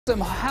Some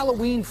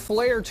Halloween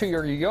flair to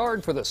your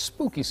yard for the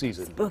spooky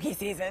season. Spooky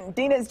season.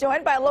 Dina is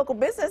joined by a local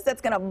business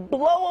that's going to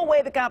blow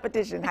away the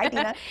competition. Hi,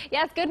 Dina.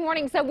 Yes, good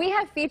morning. So we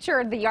have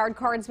featured the yard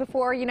cards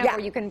before, where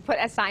you can put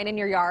a sign in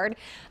your yard.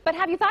 But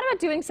have you thought about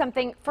doing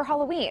something for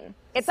Halloween?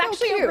 It's so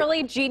actually cute. A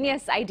really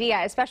genius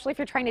idea, especially if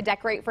you're trying to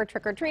decorate for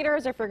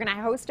trick-or-treaters or if you're going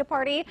to host a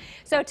party.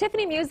 So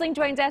Tiffany Musling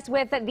joins us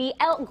with the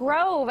Elk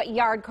Grove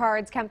Yard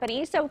Cards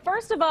Company. So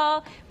first of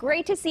all,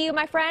 great to see you,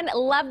 my friend.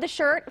 Love the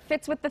shirt.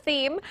 Fits with the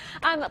theme.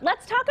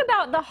 Let's talk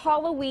about the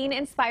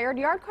Halloween-inspired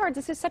yard cards.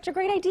 This is such a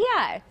great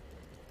idea.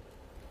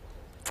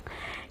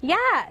 Yeah,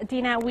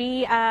 Dina,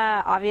 we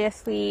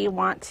obviously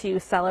want to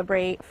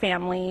celebrate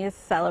families,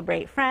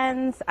 celebrate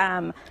friends.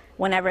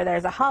 Whenever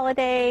there's a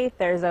holiday,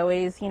 there's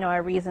always,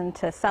 a reason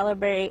to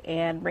celebrate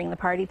and bring the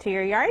party to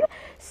your yard.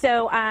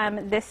 So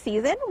this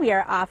season, we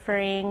are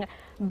offering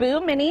Boo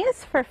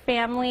Minis for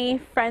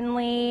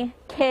family-friendly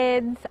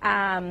kids.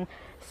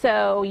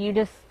 So you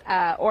just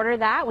order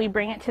that. We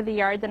bring it to the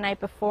yard the night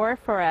before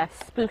for a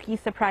spooky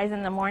surprise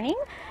in the morning.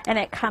 And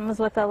it comes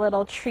with a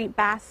little treat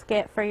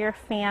basket for your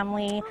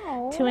family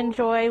to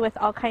enjoy with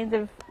all kinds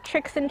of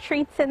tricks and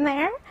treats in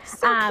there.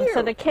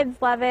 So the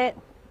kids love it.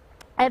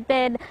 And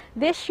then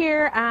this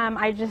year,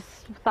 I just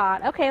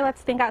thought, okay,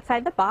 let's think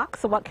outside the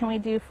box. So what can we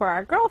do for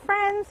our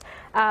girlfriends?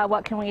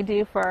 What can we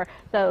do for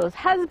those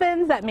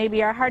husbands that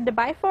maybe are hard to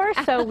buy for?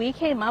 So we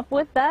came up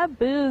with the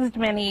Boozed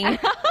Mini.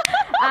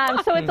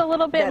 So it's a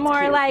little bit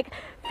more like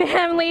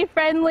family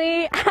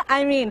friendly.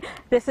 I mean,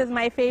 this is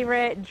my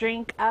favorite.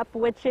 Drink up,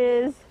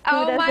 witches.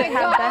 Who doesn't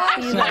have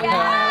besties that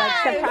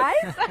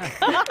want to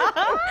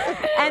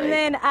surprise? And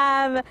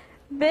then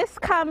this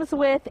comes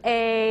with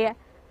a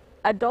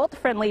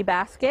adult-friendly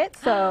basket,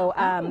 so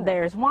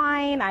there's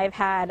wine, I've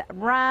had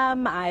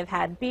rum, I've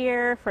had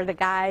beer for the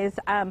guys,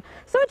 so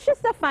it's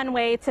just a fun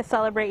way to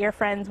celebrate your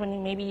friends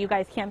when maybe you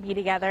guys can't be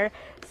together.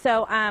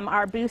 So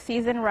our Boo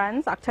season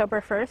runs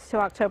October 1st to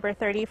October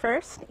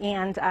 31st,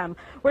 and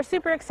we're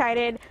super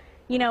excited.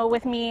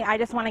 With me, I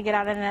just want to get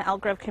out in the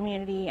Elk Grove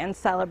community and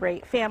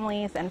celebrate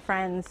families and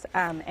friends,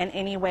 and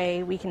any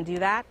way we can do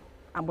that,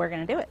 we're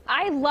going to do it.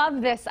 I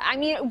love this. I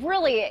mean,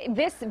 really,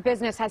 this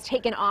business has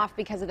taken off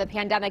because of the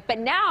pandemic, but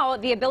now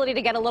the ability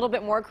to get a little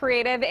bit more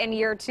creative in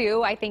year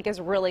two, I think, is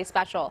really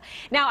special.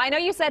 Now, I know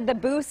you said the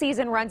Boo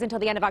season runs until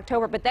the end of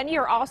October, but then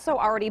you're also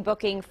already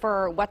booking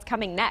for what's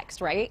coming next,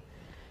 right?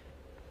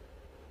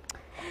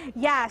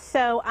 Yeah,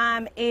 so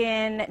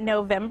in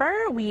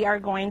November, we are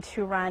going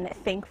to run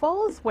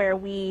Thankfuls, where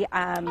we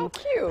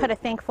put a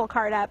thankful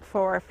card up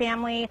for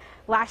family.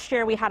 Last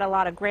year, we had a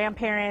lot of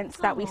grandparents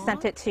that we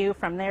sent it to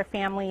from their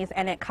families,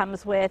 and it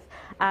comes with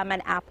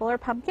an apple or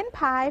pumpkin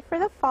pie for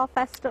the fall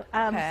festive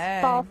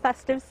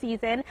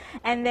season.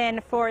 And then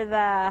for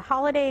the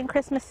holiday and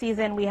Christmas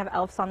season, we have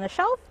Elves on the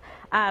Shelf.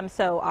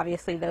 So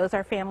obviously those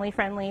are family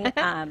friendly.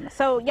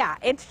 So yeah,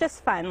 it's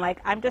just fun.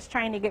 Like, I'm just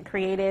trying to get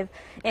creative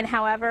in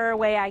however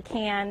way I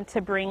can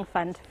to bring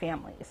fun to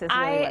families is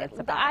really what it's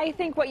about. I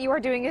think what you are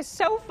doing is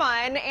so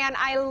fun, and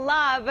I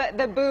love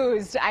the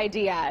boozed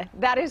idea.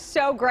 That is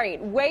so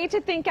great. Way to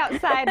think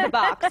outside the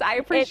box. I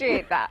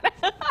appreciate that.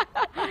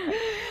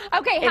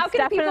 Okay, how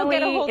can people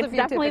get a hold of you,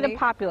 Definitely Tiffany? the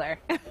popular.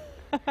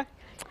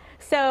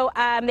 So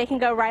they can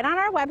go right on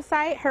our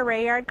website,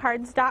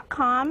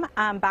 hoorayyardcards.com,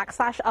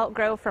 /Elk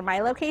Grove for my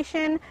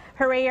location,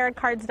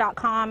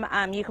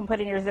 hoorayyardcards.com. You can put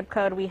in your zip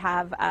code. We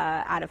have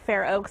out of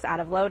Fair Oaks,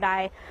 out of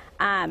Lodi.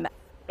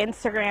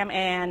 Instagram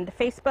and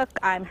Facebook,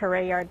 I'm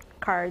Hooray Yard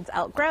Cards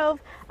Elk Grove.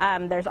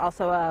 There's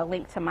also a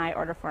link to my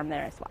order form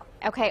there as well.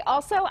 Okay.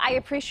 Also, I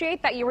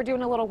appreciate that you were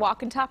doing a little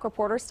walk and talk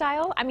reporter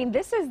style. I mean,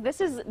 this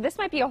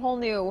might be a whole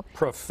new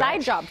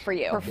side job for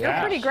you.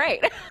 You're pretty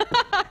great.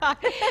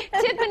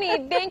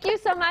 Tiffany, thank you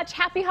so much.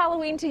 Happy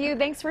Halloween to you.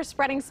 Thanks for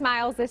spreading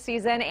smiles this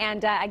season.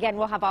 And again,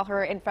 we'll have all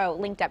her info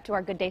linked up to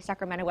our Good Day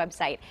Sacramento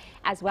website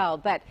as well.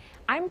 But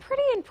I'm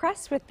pretty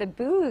impressed with the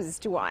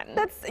boozed one.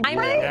 That's great. I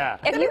mean,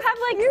 if you have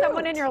like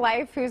someone in your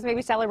life who's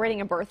maybe celebrating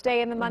a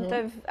birthday in the month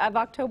of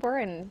October,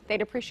 and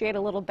they'd appreciate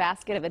a little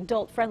basket of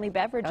adult-friendly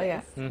beverages. Oh,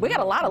 yeah. We got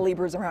a lot of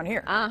Libras around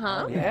here.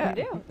 Yeah,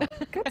 we do.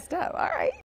 Good stuff. All right.